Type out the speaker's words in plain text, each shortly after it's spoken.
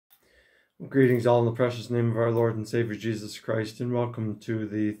Greetings all in the precious name of our Lord and Savior Jesus Christ, and welcome to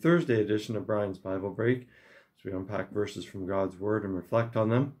the Thursday edition of Brian's Bible Break, as we unpack verses from God's Word and reflect on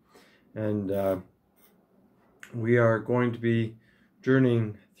them. And we are going to be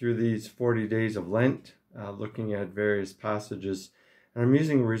journeying through these 40 days of Lent, looking at various passages. And I'm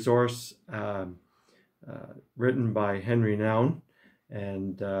using a resource written by Henry Nouwen,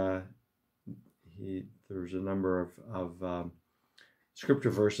 and there's a number of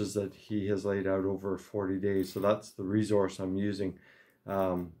scripture verses that he has laid out over 40 days. So that's the resource I'm using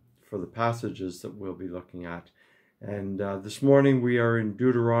for the passages that we'll be looking at. And this morning we are in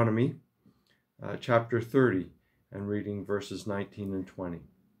Deuteronomy chapter 30 and reading verses 19 and 20.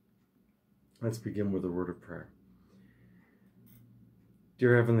 Let's begin with a word of prayer.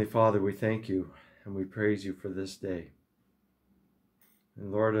 Dear Heavenly Father, we thank you and we praise you for this day.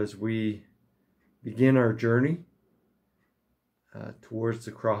 And Lord, as we begin our journey towards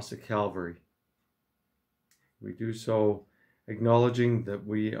the cross of Calvary, we do so acknowledging that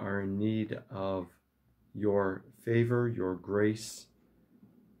we are in need of your favor, your grace,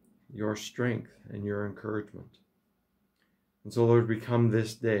 your strength, and your encouragement. And so, Lord, we come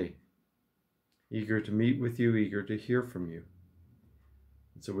this day eager to meet with you, eager to hear from you.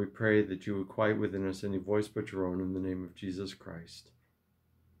 And so we pray that you would quiet within us any voice but your own, in the name of Jesus Christ.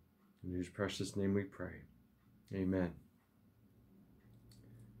 In whose precious name we pray. Amen.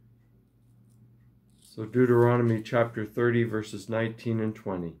 So Deuteronomy chapter 30, verses 19 and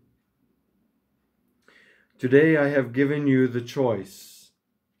 20. Today I have given you the choice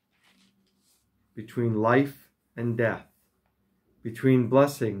between life and death, between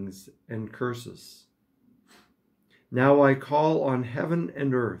blessings and curses. Now I call on heaven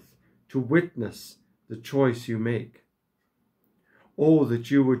and earth to witness the choice you make. Oh, that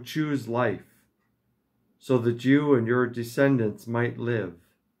you would choose life, so that you and your descendants might live.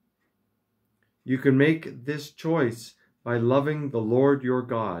 You can make this choice by loving the Lord your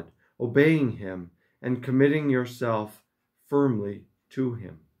God, obeying him, and committing yourself firmly to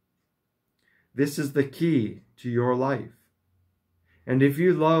him. This is the key to your life. And if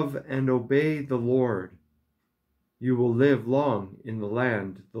you love and obey the Lord, you will live long in the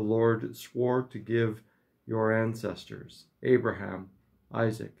land the Lord swore to give your ancestors, Abraham,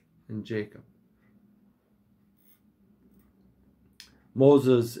 Isaac, and Jacob.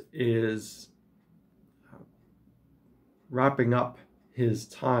 Moses is wrapping up his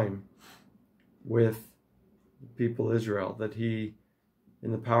time with the people of Israel that he,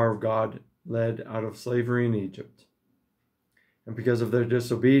 in the power of God, led out of slavery in Egypt. And because of their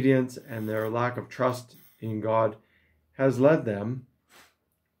disobedience and their lack of trust in God, has led them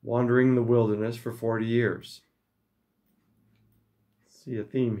wandering the wilderness for 40 years. See a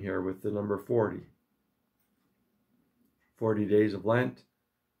theme here with the number 40. 40 days of Lent,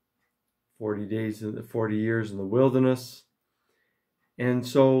 40 years in the wilderness. And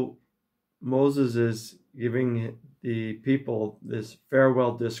so Moses is giving the people this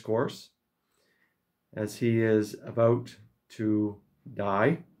farewell discourse as he is about to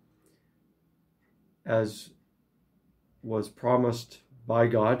die, as was promised by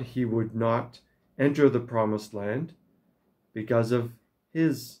God. He would not enter the promised land because of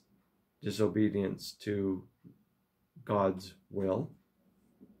his disobedience to God's will.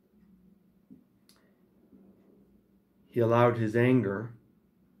 He allowed his anger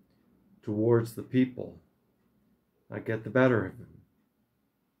towards the people not get the better of him.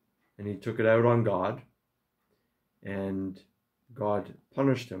 And he took it out on God, and God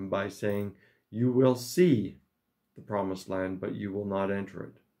punished him by saying, "You will see the promised land, but you will not enter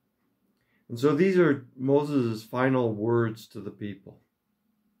it." And so these are Moses' final words to the people.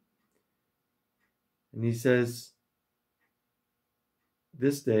 And he says,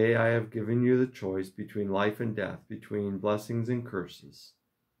 "This day I have given you the choice between life and death, between blessings and curses."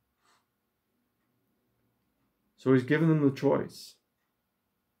 So he's given them the choice.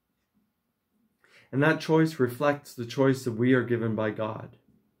 And that choice reflects the choice that we are given by God.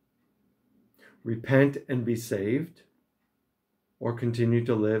 Repent and be saved, or continue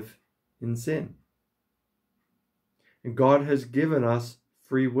to live in sin. And God has given us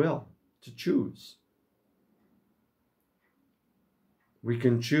free will to choose. We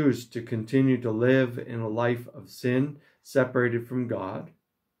can choose to continue to live in a life of sin, separated from God,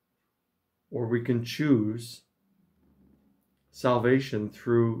 or we can choose salvation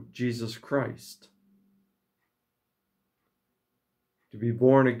through Jesus Christ. To be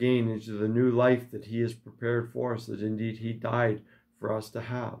born again into the new life that he has prepared for us, that indeed he died for us to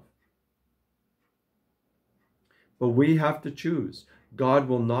have. But we have to choose. God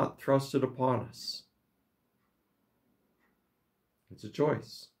will not thrust it upon us. It's a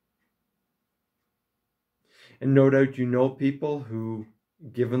choice. And no doubt you know people who,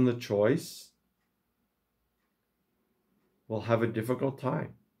 given the choice, will have a difficult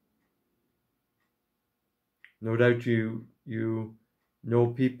time. No doubt you know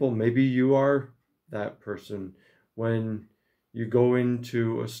people, maybe you are that person, when you go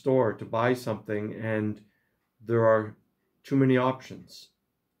into a store to buy something and there are too many options,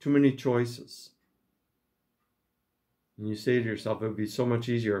 too many choices. And you say to yourself, it would be so much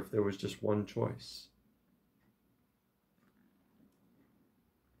easier if there was just one choice.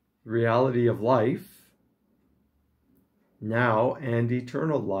 The reality of life now and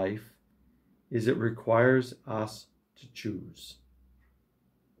eternal life is it requires us to choose.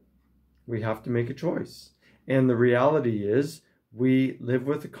 We have to make a choice. And the reality is we live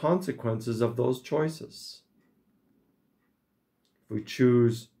with the consequences of those choices. If we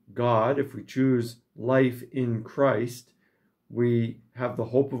choose God, if we choose life in Christ, we have the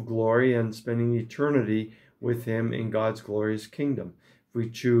hope of glory and spending eternity with Him in God's glorious kingdom. If we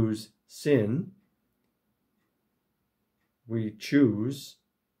choose sin, we choose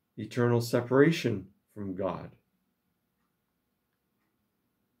eternal separation from God.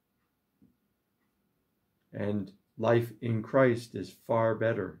 And life in Christ is far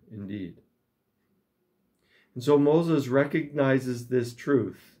better indeed. And so Moses recognizes this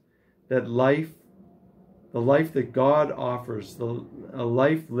truth, that life, the life that God offers, a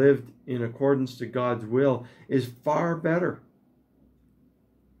life lived in accordance to God's will, is far better.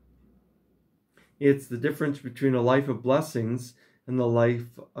 It's the difference between a life of blessings and the life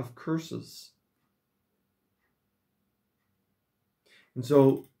of curses. And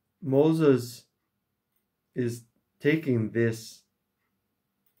so Moses is taking this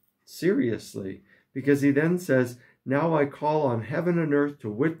seriously, because he then says, now I call on heaven and earth to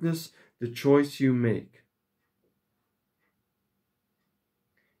witness the choice you make.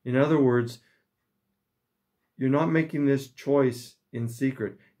 In other words, you're not making this choice in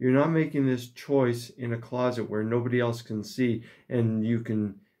secret. You're not making this choice in a closet where nobody else can see and you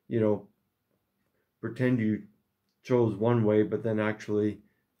can, pretend you chose one way but then actually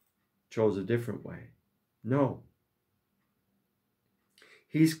chose a different way. No.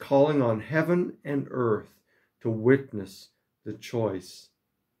 He's calling on heaven and earth to witness the choice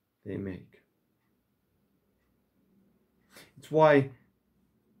they make. It's why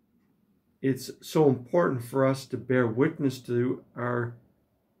it's so important for us to bear witness to our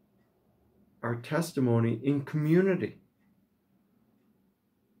testimony in community,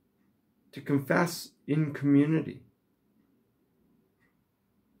 to confess in community,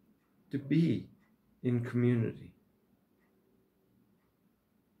 to be in community,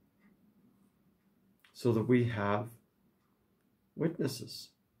 so that we have witnesses.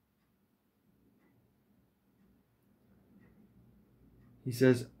 He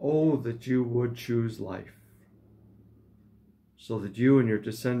says, oh, that you would choose life, so that you and your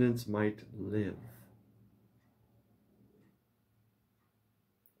descendants might live.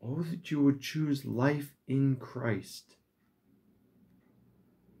 Oh, that you would choose life in Christ,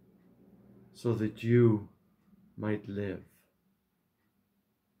 so that you might live.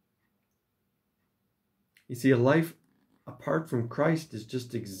 You see, a life apart from Christ is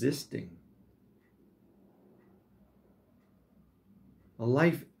just existing. A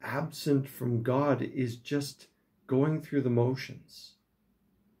life absent from God is just going through the motions.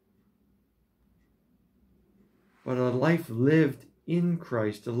 But a life lived in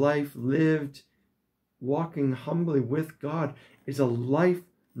Christ, a life lived walking humbly with God, is a life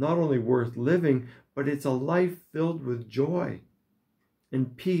not only worth living, but it's a life filled with joy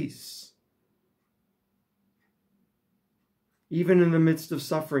and peace. Even in the midst of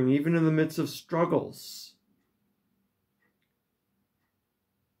suffering, even in the midst of struggles,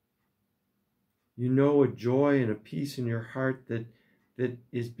 you know a joy and a peace in your heart that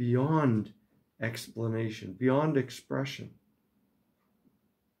is beyond explanation, beyond expression.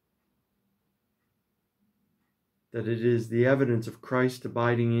 That it is the evidence of Christ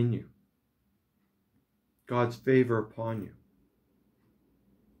abiding in you, God's favor upon you.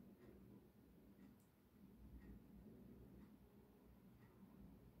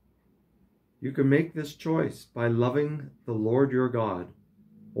 You can make this choice by loving the Lord your God,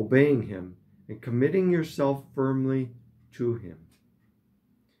 obeying Him, and committing yourself firmly to Him.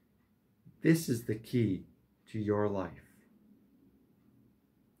 This is the key to your life.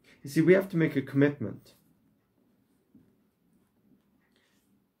 You see, we have to make a commitment.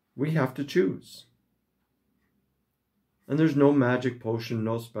 We have to choose. And there's no magic potion,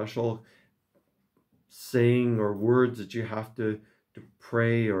 no special saying or words that you have to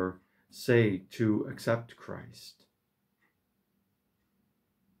pray or say to accept Christ.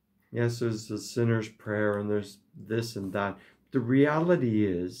 Yes, there's the sinner's prayer and there's this and that. The reality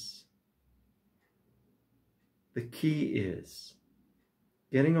is, the key is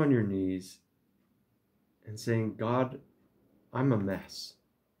getting on your knees and saying, God, I'm a mess.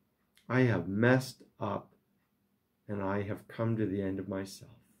 I have messed up and I have come to the end of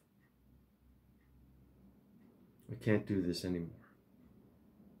myself. I can't do this anymore.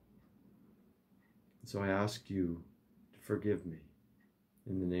 So I ask you to forgive me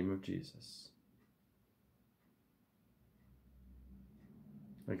in the name of Jesus.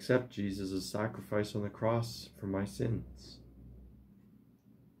 I accept Jesus' sacrifice on the cross for my sins.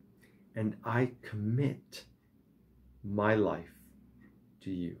 And I commit my life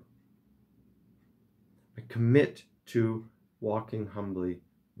to you. I commit to walking humbly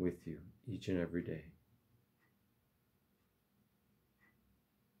with you each and every day.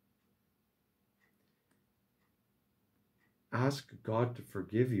 Ask God to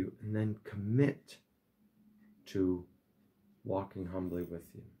forgive you and then commit to walking humbly with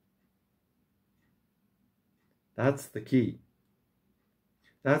you. That's the key.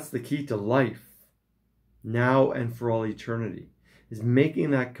 That's the key to life, now and for all eternity, is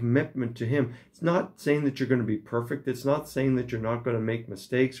making that commitment to Him. It's not saying that you're going to be perfect. It's not saying that you're not going to make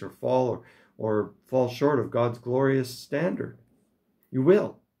mistakes or fall short of God's glorious standard. You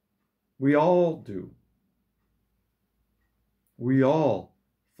will. We all do. We all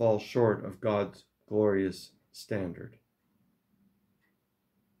fall short of God's glorious standard.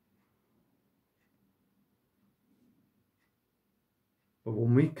 But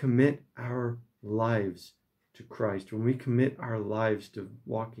when we commit our lives to Christ, when we commit our lives to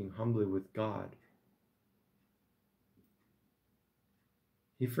walking humbly with God,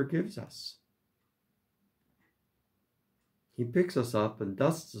 He forgives us. He picks us up and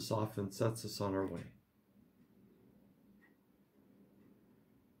dusts us off and sets us on our way.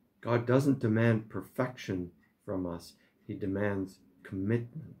 God doesn't demand perfection from us. He demands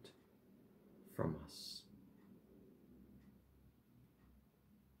commitment from us.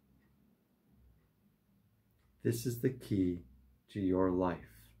 This is the key to your life.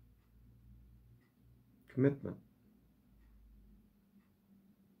 Commitment.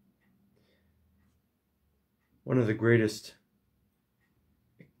 One of the greatest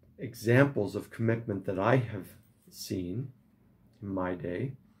examples of commitment that I have seen in my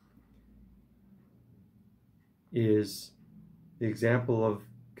day is the example of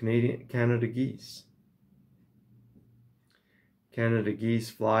Canada geese. Canada geese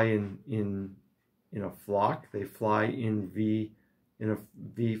fly in a flock. They fly in a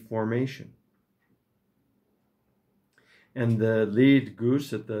V formation. And the lead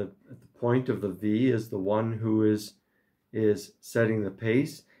goose at the point of the V is the one who is setting the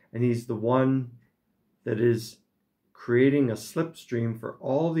pace, and he's the one that is creating a slipstream for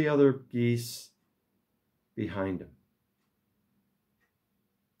all the other geese behind him,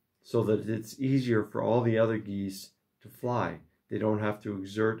 so that it's easier for all the other geese to fly. They don't have to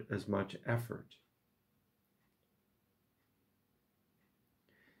exert as much effort.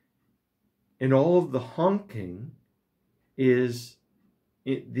 And all of the honking is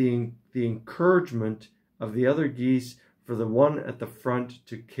the encouragement of the other geese for the one at the front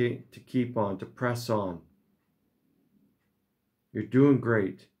to keep on, to press on. You're doing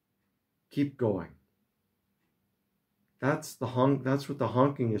great. Keep going. That's what the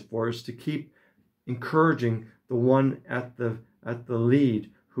honking is for, is to keep encouraging the one at the lead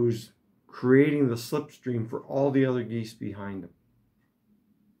who's creating the slipstream for all the other geese behind him.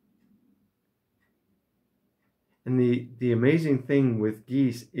 And the amazing thing with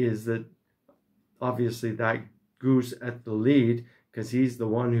geese is that obviously that goose at the lead, because he's the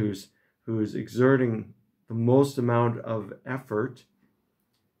one who's exerting the most amount of effort,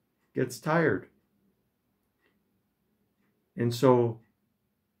 gets tired. And so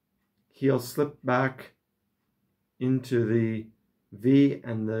he'll slip back into the V,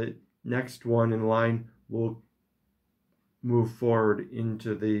 and the next one in line will move forward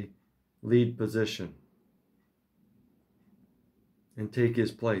into the lead position and take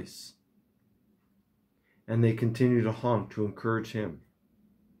his place. And they continue to honk to encourage him.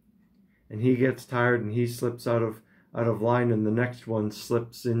 And he gets tired and he slips out of line, and the next one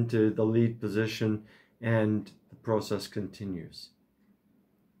slips into the lead position, and the process continues.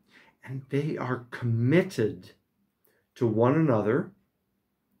 And they are committed to one another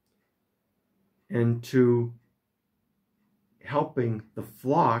and to helping the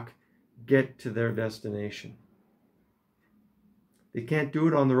flock get to their destination. They can't do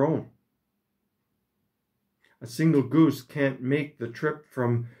it on their own. A single goose can't make the trip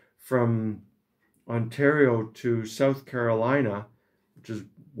from Ontario to South Carolina, which is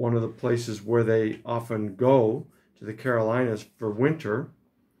one of the places where they often go to the Carolinas for winter.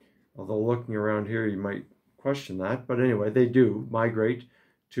 Although looking around here, you might question that. But anyway, they do migrate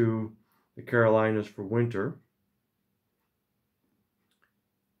to the Carolinas for winter.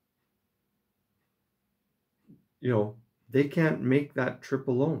 They can't make that trip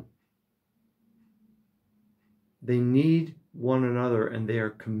alone. They need one another, and they are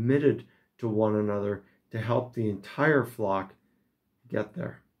committed to one another to help the entire flock get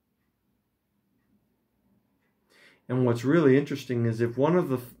there. And what's really interesting is if one of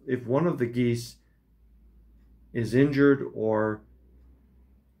the geese is injured or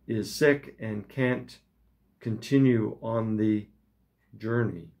is sick and can't continue on the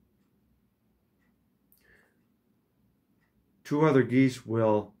journey, 2 other geese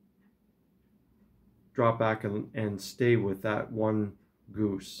will drop back and stay with that one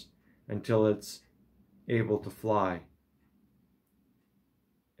goose until it's able to fly.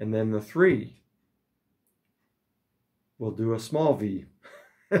 And then the 3 will do a small V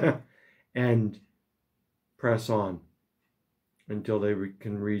and press on until they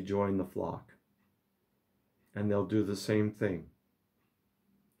can rejoin the flock. And they'll do the same thing.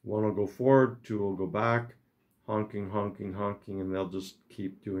 1 will go forward, 2 will go back, honking, honking, honking, and they'll just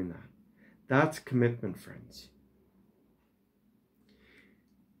keep doing that. That's commitment, friends.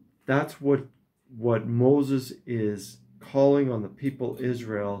 That's what Moses is calling on the people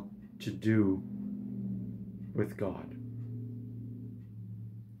Israel to do with God.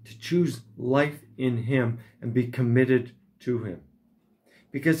 To choose life in Him and be committed to Him.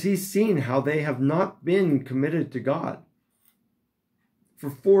 Because He's seen how they have not been committed to God. For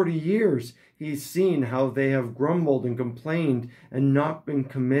 40 years, He's seen how they have grumbled and complained and not been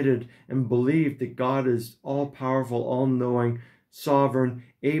committed and believed that God is all-powerful, all-knowing, sovereign,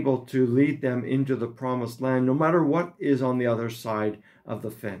 able to lead them into the promised land, no matter what is on the other side of the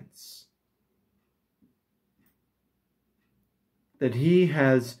fence. That He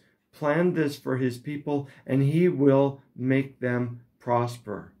has planned this for His people, and He will make them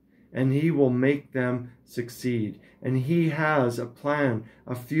prosper, and He will make them succeed. And He has a plan,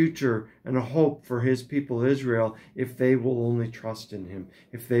 a future, and a hope for His people Israel if they will only trust in Him,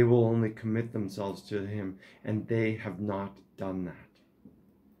 if they will only commit themselves to Him, and they have not done that.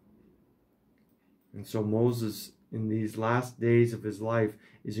 And so Moses, in these last days of his life,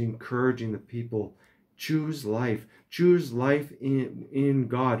 is encouraging the people, choose life. Choose life in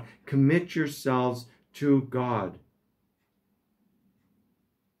God. Commit yourselves to God.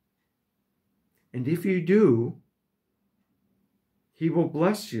 And if you do, He will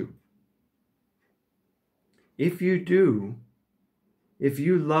bless you. If you do, if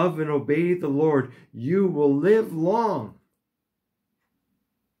you love and obey the Lord, you will live long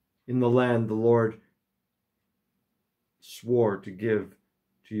in the land the Lord swore to give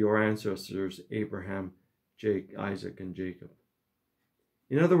to your ancestors, Abraham, Isaac, and Jacob.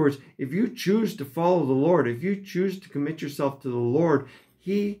 In other words, if you choose to follow the Lord, if you choose to commit yourself to the Lord,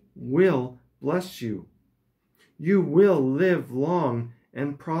 He will bless you. You will live long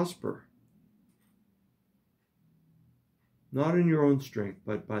and prosper. Not in your own strength,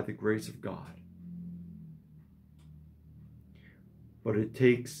 but by the grace of God. But it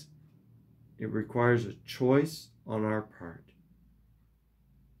requires a choice on our part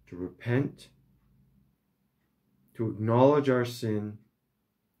to repent, to acknowledge our sin,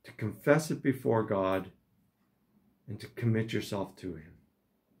 to confess it before God, and to commit yourself to Him.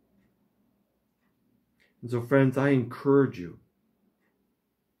 And so, friends, I encourage you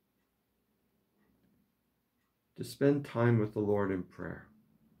to spend time with the Lord in prayer.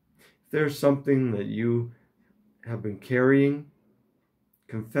 If there's something that you have been carrying,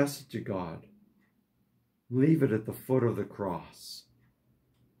 confess it to God. Leave it at the foot of the cross.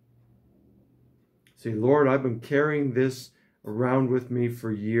 Say, Lord, I've been carrying this around with me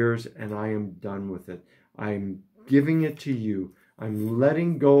for years, and I am done with it. I'm giving it to you. I'm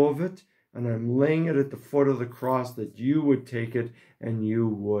letting go of it, and I'm laying it at the foot of the cross that you would take it and you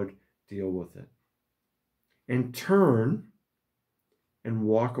would deal with it. And turn and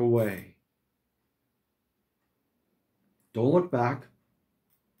walk away. Don't look back.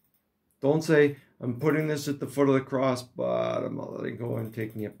 Don't say, I'm putting this at the foot of the cross, but I'm not letting go and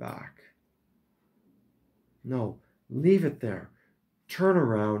taking it back. No, leave it there. Turn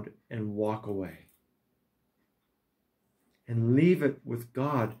around and walk away. And leave it with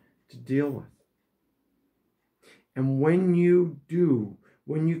God to deal with. And when you do,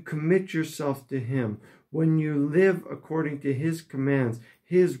 when you commit yourself to Him, when you live according to His commands,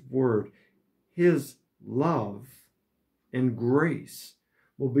 His word, His love and grace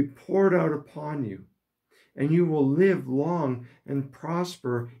will be poured out upon you. and you will live long and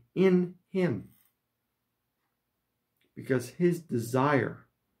prosper in him. Because his desire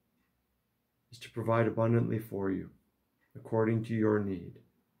is to provide abundantly for you, according to your need.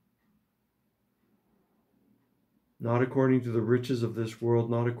 Not according to the riches of this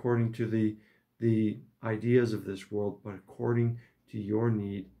world, not according to the ideas of this world, but according to your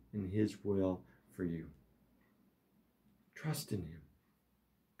need and his will for you. Trust in him.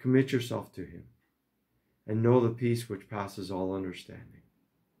 Commit yourself to him. And know the peace which passes all understanding.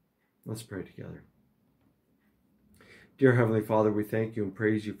 Let's pray together. Dear Heavenly Father, we thank you and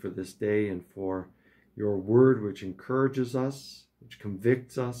praise you for this day and for your word which encourages us, which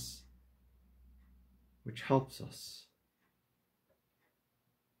convicts us, which helps us.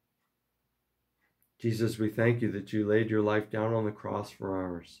 Jesus, we thank you that you laid your life down on the cross for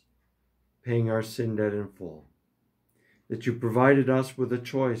ours, paying our sin debt in full. That you provided us with a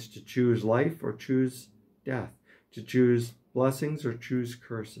choice to choose life or choose death, to choose blessings or choose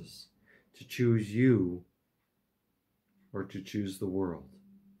curses, to choose you or to choose the world.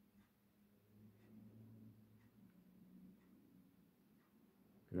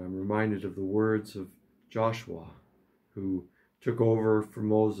 And I'm reminded of the words of Joshua, who took over for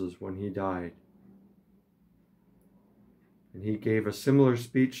Moses when he died. And he gave a similar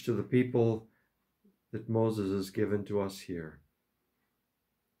speech to the people that Moses has given to us here.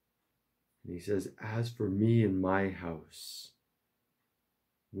 And he says, as for me and my house,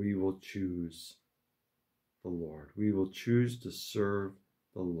 we will choose the Lord. We will choose to serve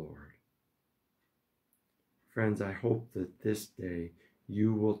the Lord. Friends, I hope that this day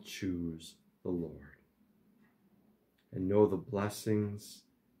you will choose the Lord and know the blessings,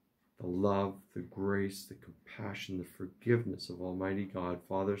 the love, the grace, the compassion, the forgiveness of Almighty God,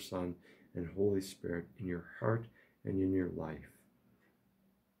 Father, Son, and Holy Spirit in your heart and in your life.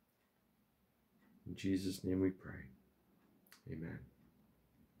 In Jesus' name we pray. Amen.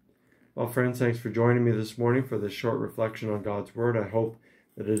 Well, friends, thanks for joining me this morning for this short reflection on God's Word. I hope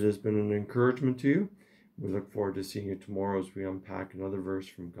that it has been an encouragement to you. We look forward to seeing you tomorrow as we unpack another verse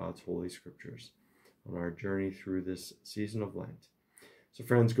from God's Holy Scriptures on our journey through this season of Lent. So,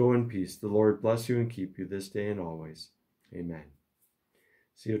 friends, go in peace. The Lord bless you and keep you this day and always. Amen.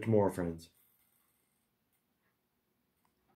 See you tomorrow, friends.